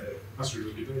that's a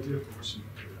really good idea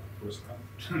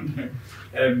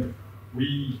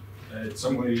we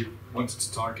somebody wanted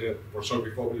to target, or sorry,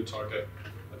 we thought we would target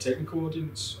a technical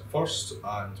audience first,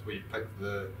 and we picked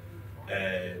the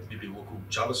maybe local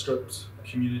JavaScript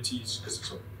communities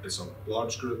because it's a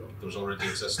large group. There's already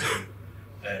existing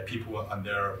people, and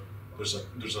there's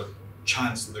a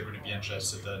chance that they're going to be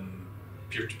interested in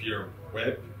peer-to-peer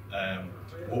web.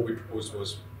 What we proposed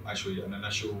was actually an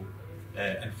initial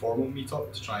informal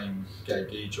meetup to try and get a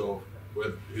gauge of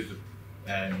who the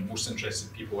most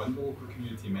interested people in the local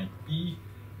community might be,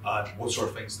 and what sort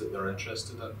of things that they're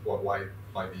interested in, why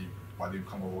they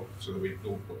come along, so that we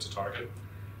know what to target.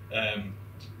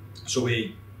 So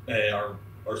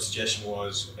our suggestion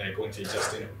was going to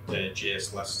existing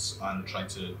JS lists and trying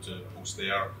to post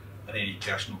there, and any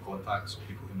personal contacts of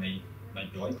people who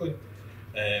might be likely.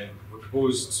 We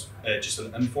proposed just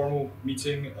an informal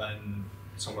meeting in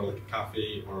somewhere like a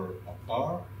cafe or a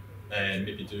bar, and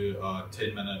maybe do a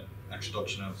 10-minute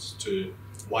introduction as to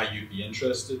why you'd be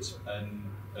interested in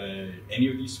any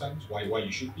of these things, why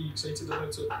you should be excited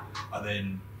about it, and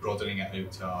then broadening it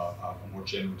out to a more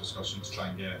general discussion to try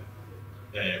and get,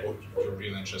 oh, you're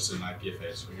really interested in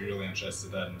IPFS, or you're really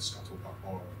interested in Scuttlebutt,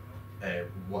 or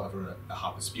whatever it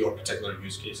happens to be, or particular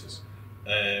use cases.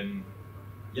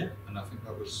 Yeah, and I think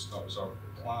that was our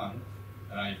plan.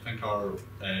 And I think our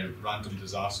random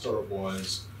disaster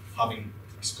was having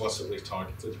explicitly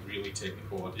targeted really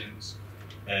technical audience.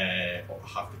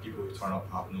 Half the people who turn up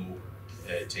have no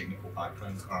technical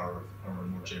background, or a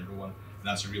more general one, and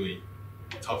that's a really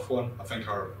tough one. I think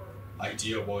our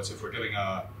idea was if we're giving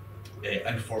a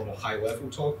informal high-level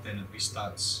talk, then at least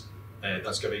that's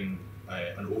giving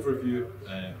an overview,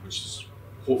 which is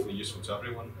hopefully useful to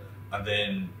everyone, and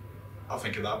then I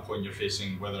think at that point you're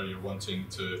facing whether you're wanting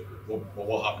to, well,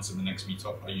 what happens in the next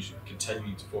meetup? Are you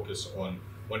continuing to focus on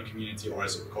one community, or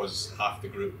is it because half the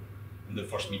group in the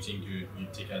first meeting you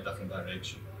take in a different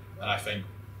direction? And I think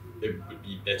it would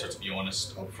be better to be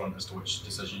honest up front as to which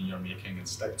decision you're making and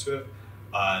stick to it,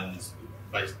 and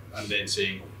then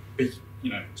saying, you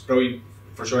know, it's brilliant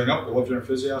for showing up, we love your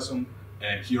enthusiasm,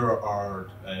 and here are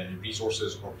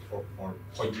resources or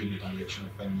point you in the direction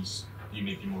of things you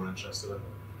may be more interested in.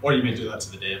 Or you may do that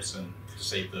to the devs and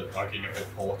decide that arguing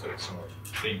about politics or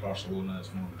playing Barcelona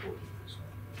is more important.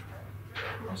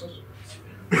 So,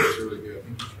 that's really good.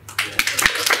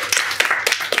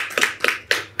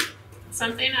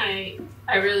 something I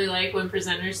really like when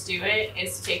presenters do it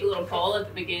is to take a little poll at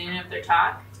the beginning of their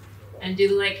talk and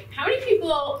do like, how many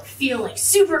people feel like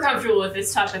super comfortable with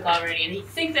this topic already and they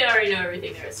think they already know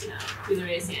everything there is to know? Who's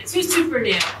raised hands? Who's super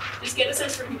new? Just get a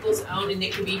sense for people's own, and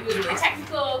it could be who's really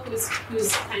technical, who's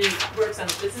kind of works on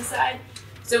the business side.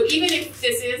 So even if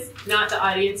this is not the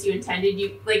audience you intended,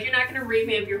 you're not going to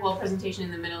revamp your whole presentation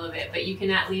in the middle of it, but you can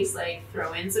at least like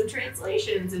throw in some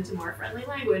translations into more friendly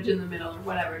language in the middle or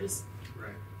whatever. Just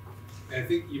right. And I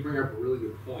think you bring up a really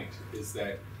good point, is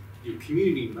that your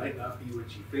community might not be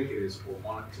what you think it is or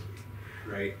want it to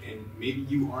be, right? And maybe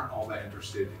you aren't all that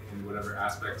interested in whatever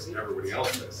aspects everybody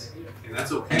else is, and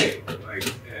that's okay. Like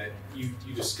you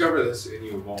discover this and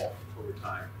you evolve over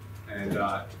time, and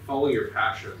follow your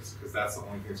passions, because that's the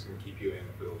only thing that's going to keep you in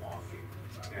for the long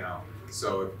game. You know,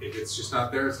 so if it's just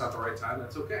not there, it's not the right time.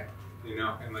 That's okay. You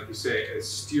know, and like you say,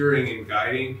 steering and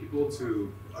guiding people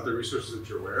to other resources that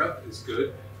you're aware of is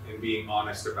good, and being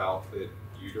honest about that.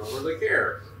 You don't really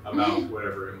care about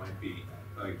whatever it might be.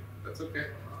 Like, that's okay.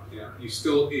 Yeah, you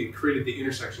still created the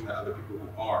intersection that other people who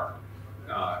are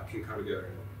can come together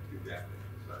and do that.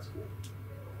 So that's cool.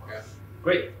 Yeah.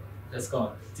 Great. Let's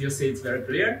go. Do you see it's very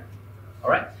clear? All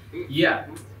right. Yeah.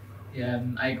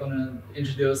 I'm gonna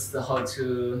introduce how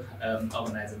to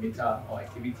organize a meetup or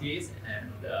activities,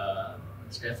 and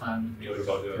Stefan will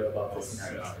talk about the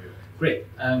scenario. Great.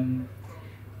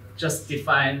 Just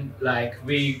define, like,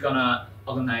 we're gonna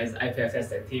organize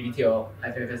IPFS activity or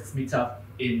IPFS meetup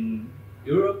in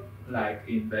Europe, like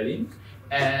in Berlin.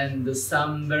 And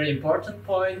some very important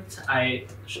point I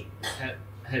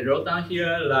had wrote down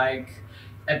here, like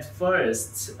at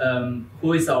first,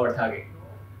 who is our target?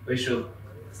 We should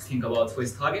think about who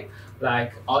is target.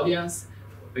 Like audience,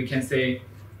 we can say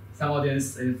some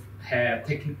audience have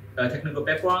technical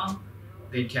background,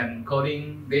 they can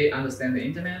coding, they understand the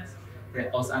internet. They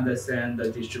also understand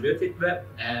the distributed web,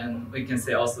 and we can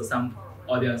say also some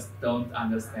audience don't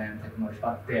understand technology,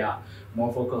 but they are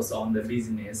more focused on the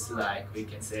business, like we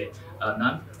can say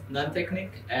non-technical,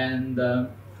 and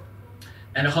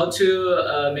how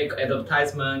to make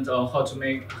advertisement, or how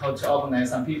to organize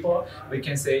some people. We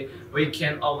can say we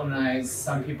can organize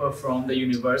some people from the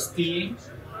university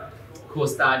who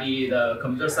study the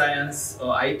computer science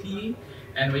or IT,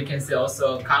 and we can say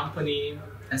also company.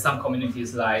 And some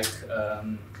communities, like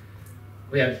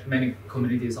we have many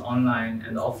communities online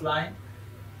and offline,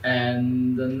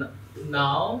 and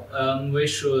now we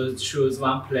should choose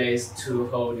one place to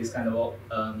hold this kind of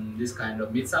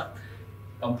meetup.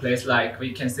 One place, like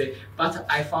we can say. But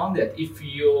I found that if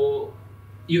you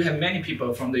have many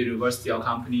people from the university or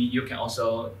company, you can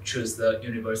also choose the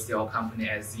university or company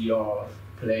as your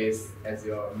place, as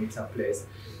your meetup place.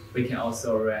 We can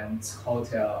also rent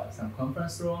hotel, some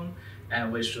conference room.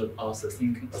 And we should also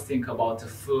think about the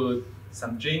food,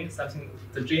 something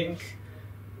to drink,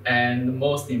 and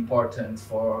most important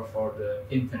for the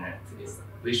internet is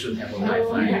we should have a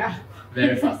Wi-Fi,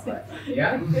 very fast Wi-Fi.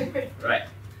 Yeah, right.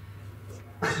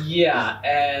 Yeah,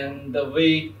 and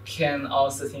we can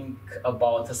also think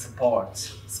about the support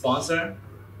sponsor.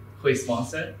 Who is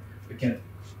sponsor? We can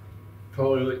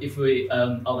probably, if we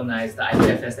organize the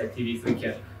IPFS activities, we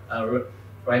can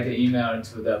write an email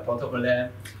to the protocol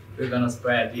lab. We're gonna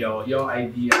spread your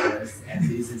ideas, and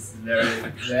this is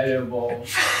very valuable,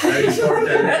 very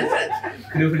important.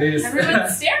 Could you please?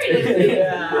 Everyone's staring at me.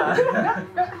 Yeah.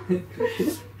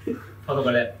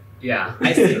 Protocol lab. Yeah,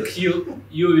 I think you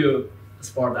will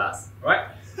support us, right?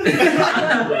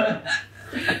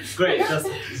 Great. Just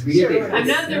I'm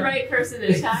not the right person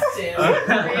to talk to.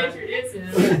 Reintroduce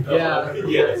him. Yeah.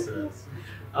 Yes.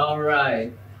 All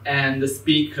right. And the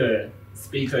speaker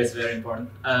is very important.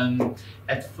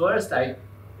 At first,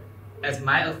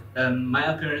 my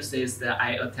appearance is that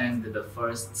I attended the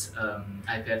first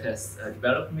IPFS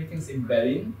development meetings in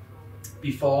Berlin.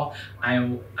 Before I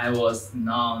was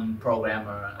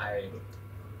non-programmer.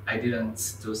 I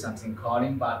didn't do something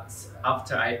coding, but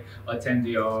after I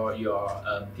attended your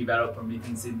developer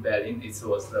meetings in Berlin, it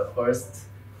was the first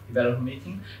developer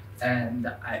meeting,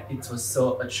 and it was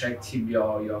so attractive,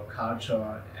 your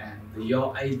culture and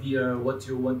your idea, what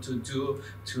you want to do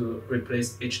to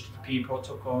replace HTTP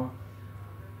protocol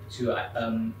to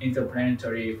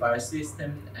interplanetary file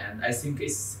system, and I think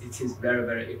it is very,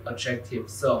 very attractive.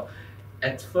 So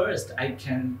at first, I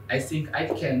think I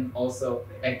can also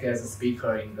act as a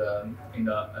speaker in the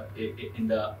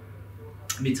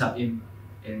meetup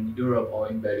in Europe or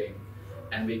in Berlin,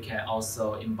 and we can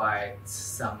also invite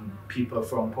some people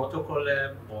from protocol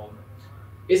lab, or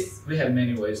we have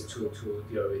many ways to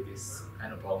deal with this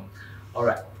kind of problem. All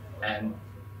right, and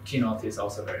keynote is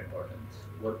also very important.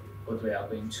 what we are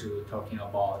going to talking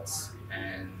about,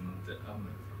 and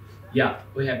yeah,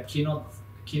 we have keynote.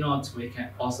 We can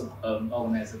also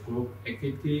organize group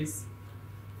activities,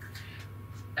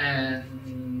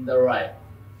 and right.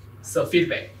 So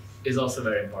feedback is also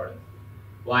very important.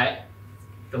 Why?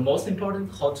 The most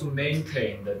important, how to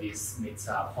maintain this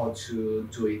meetup, how to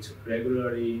do it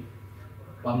regularly,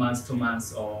 1 month, 2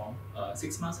 months, or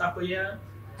 6 months, half a year.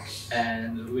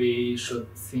 And we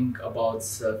should think about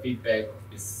feedback.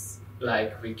 Is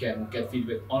like we can get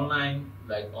feedback online,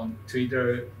 like on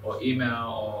Twitter or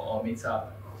email or meetup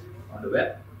on the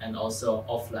web, and also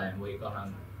offline. We're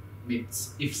gonna meet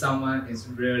if someone is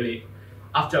really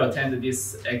after attending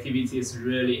this activity is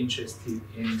really interested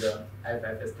in the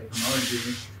IPFS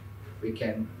technology, we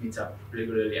can meet up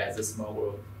regularly as a small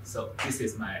group. So this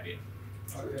is my idea.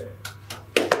 Okay.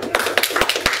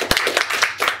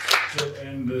 So,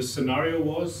 and the scenario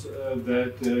was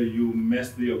that you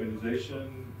messed the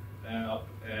organization up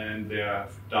and they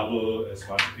have double as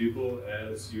much people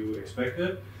as you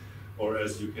expected or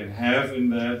as you can have in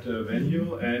that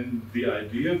venue. And the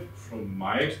idea, from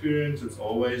my experience, it's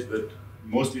always that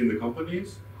mostly in the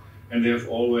companies, and they have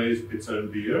always pizza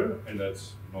and beer, and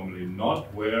that's normally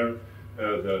not where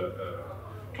the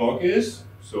talk is.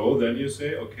 So then you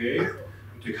say, okay,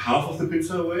 take half of the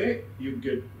pizza away, you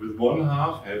get with one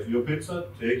half, have your pizza,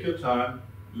 take your time,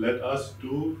 let us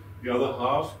do the other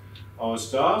half, our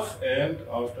stuff, and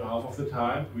after half of the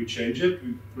time we change it,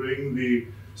 we bring the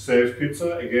saved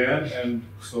pizza again, and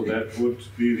so that would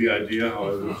be the idea how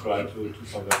I will try to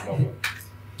solve that problem.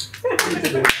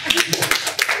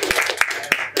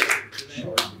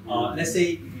 Let's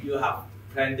say you have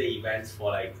planned the events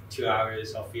for like 2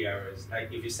 hours or 3 hours.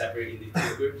 Like if you separate into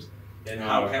 2 groups, then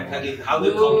how to compare?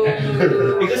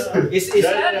 Because it's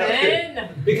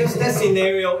because that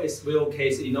scenario is real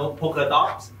case. You know, Polka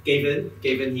Dot, Gavin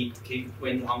he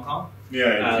went to Hong Kong.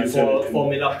 Yeah. For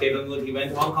Meetup, Gavin he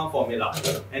went to Hong Kong for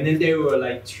Meetup, and then there were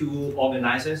like 2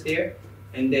 organizers there,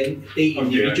 and then they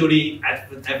individually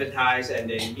advertise and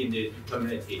then in the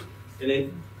community, and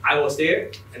then I was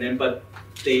there, and then but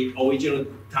they original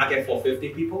target for 50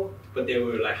 people, but there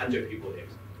were like 100 people there.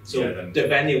 So the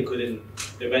venue couldn't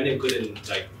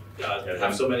like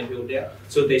have so many people there.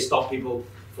 So they stopped people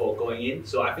for going in.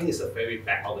 So I think it's a very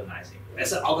bad organizing.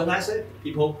 As an organizer,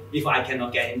 people, if I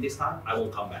cannot get in this time, I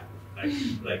won't come back.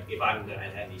 Like if I'm the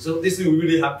attendee. So this will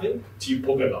really happen to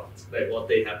Polka Dot, like what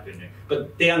they have been doing.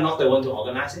 But they are not the one to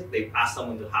organize it. They ask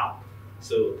someone to help.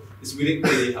 So it's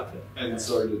really happening. And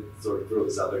sorry to sort of throw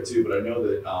this out there too, but I know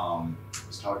that I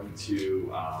was talking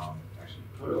to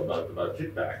about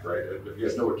kickback, right? If you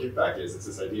guys know what kickback is, it's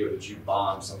this idea that you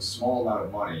bond some small amount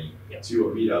of money to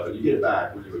a meetup and you get it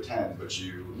back when you attend, but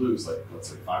you lose like, let's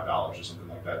say $5 or something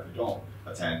like that if you don't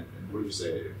attend. And what did you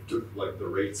say? Like the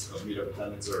rates of meetup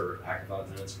attendance or hackathon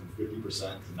attendance from 50%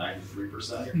 to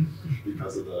 93%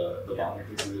 because of the bonding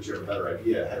thing, so that you have a better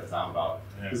idea ahead of time about,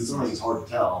 because sometimes it's hard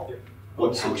to tell how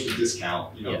much to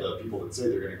discount, the people that say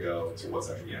they're going to go to what's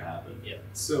actually going to happen.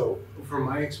 So from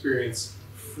my experience,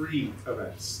 free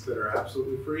events that are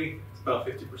absolutely free, it's about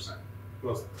 50%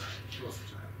 most of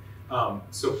the time.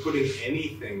 So putting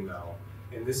anything though,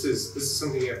 and this is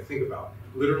something you have to think about.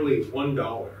 Literally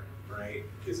 $1, right,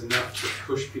 is enough to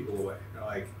push people away. They're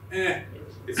like,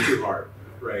 it's too hard,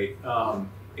 right?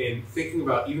 And thinking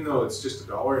about, even though it's just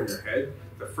 $1 in your head,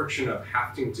 the friction of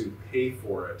having to pay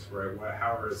for it, right?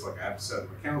 However, it's like I have to set up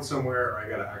an account somewhere, or I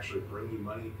got to actually bring you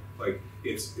money. Like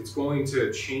it's going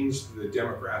to change the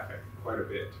demographic quite a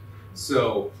bit.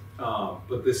 So,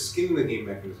 but the skin in the game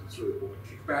mechanism is really cool.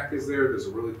 Kickback is there. There's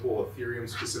a really cool Ethereum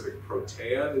specific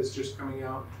Protea that's just coming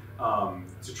out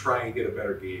to try and get a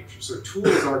better gauge. So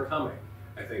tools are coming,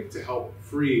 I think, to help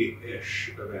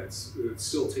free-ish events. It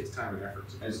still takes time and effort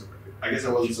to do something. I guess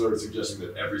I wasn't sort of suggesting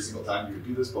that every single time you would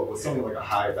do this, but with something like a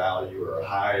high value or a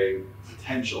high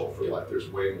potential for like there's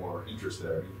way more interest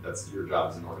there. I mean, that's your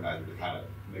job as an organizer to kind of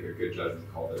make a good judgment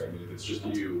call there. I mean, if it's just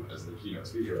you as the keynote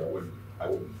speaker, I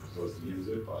wouldn't propose to use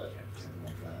it, but something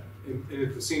like that. And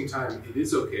at the same time, it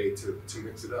is okay to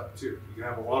mix it up too. You can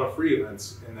have a lot of free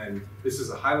events, and then this is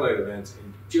a highlight event,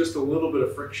 and just a little bit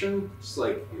of friction. It's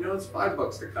like, it's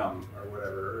 $5 to come or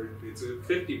whatever, or it's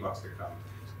 $50 to come.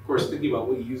 Of course, thinking about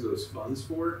what you use those funds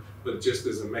for, but just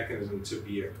as a mechanism to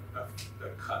be a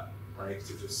cut, right?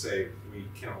 To just say we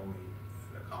can only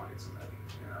accommodate so many.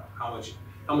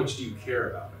 How much do you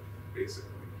care about it, basically?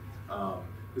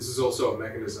 This is also a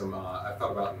mechanism I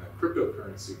thought about in the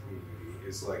cryptocurrency community.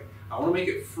 Is like, I want to make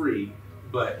it free,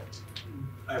 but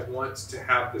I want to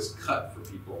have this cut for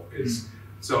people.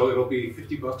 So it'll be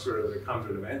 $50 or they come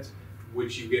to an event,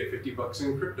 which you get $50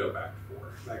 in crypto back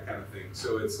for, that kind of thing.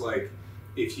 So it's like,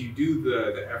 if you do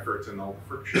the effort and all the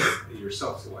friction, you're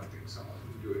self-selecting someone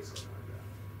doing something like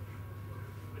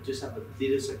that. I just have a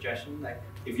little suggestion. Like,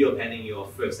 if you're planning your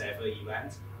first ever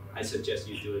event, I suggest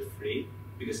you do it free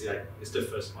because it's the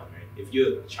first one, right? If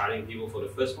you're charging people for the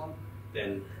first one,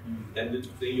 then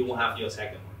you won't have your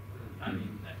second one. I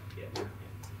mean, yeah.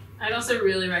 I'd also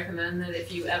really recommend that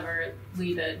if you ever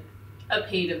lead a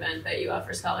paid event that you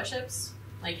offer scholarships,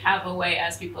 like have a way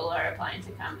as people are applying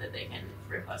to come that they can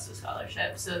request a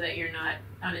scholarship so that you're not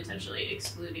unintentionally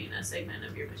excluding a segment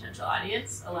of your potential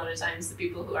audience. A lot of times the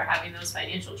people who are having those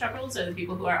financial troubles are the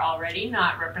people who are already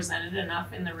not represented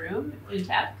enough in the room in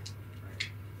tech.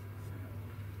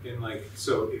 And like,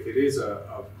 so if it is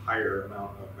a higher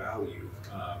amount of value,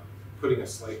 putting a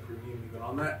slight premium even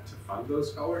on that to fund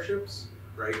those scholarships,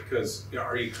 right? Because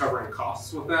are you covering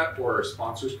costs with that, or are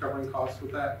sponsors covering costs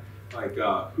with that? Like,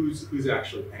 who's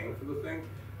actually paying for the thing?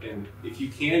 And if you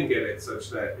can get it such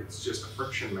that it's just a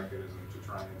friction mechanism to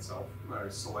try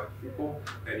and select people,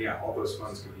 then yeah, all those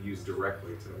funds can be used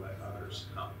directly to let others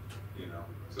come. You know,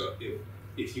 so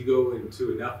if you go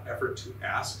into enough effort to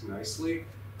ask nicely,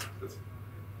 that's,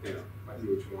 you know, might be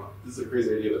what you want. This is a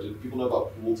crazy idea, but people know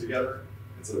about pool together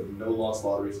instead of no loss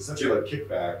lotteries. Essentially like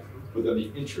kickback, but then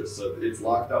the interest. So it's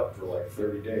locked up for like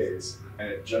 30 days, and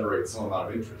it generates some amount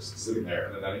of interest sitting there,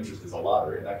 and then that interest is a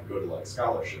lottery, and that can go to like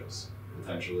scholarships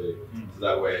potentially. So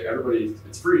that way,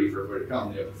 it's free for everybody to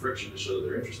come. You have the friction to show that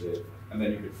they're interested, and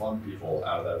then you can fund people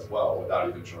out of that as well without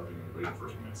even charging anybody in the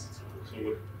first place.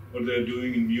 So what they're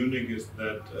doing in Munich is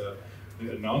that they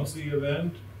announce the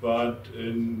event, but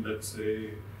in, let's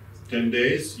say, 10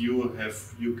 days you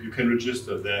can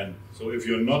register then. So if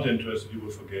you're not interested, you will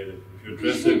forget it. If you're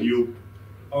interested,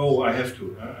 I have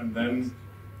to, and then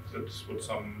that's what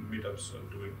some meetups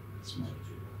are doing.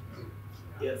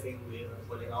 Yeah, I think we are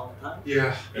running out of time.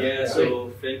 Yeah.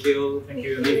 So thank you. Thank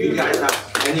you. If you guys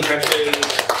have any questions,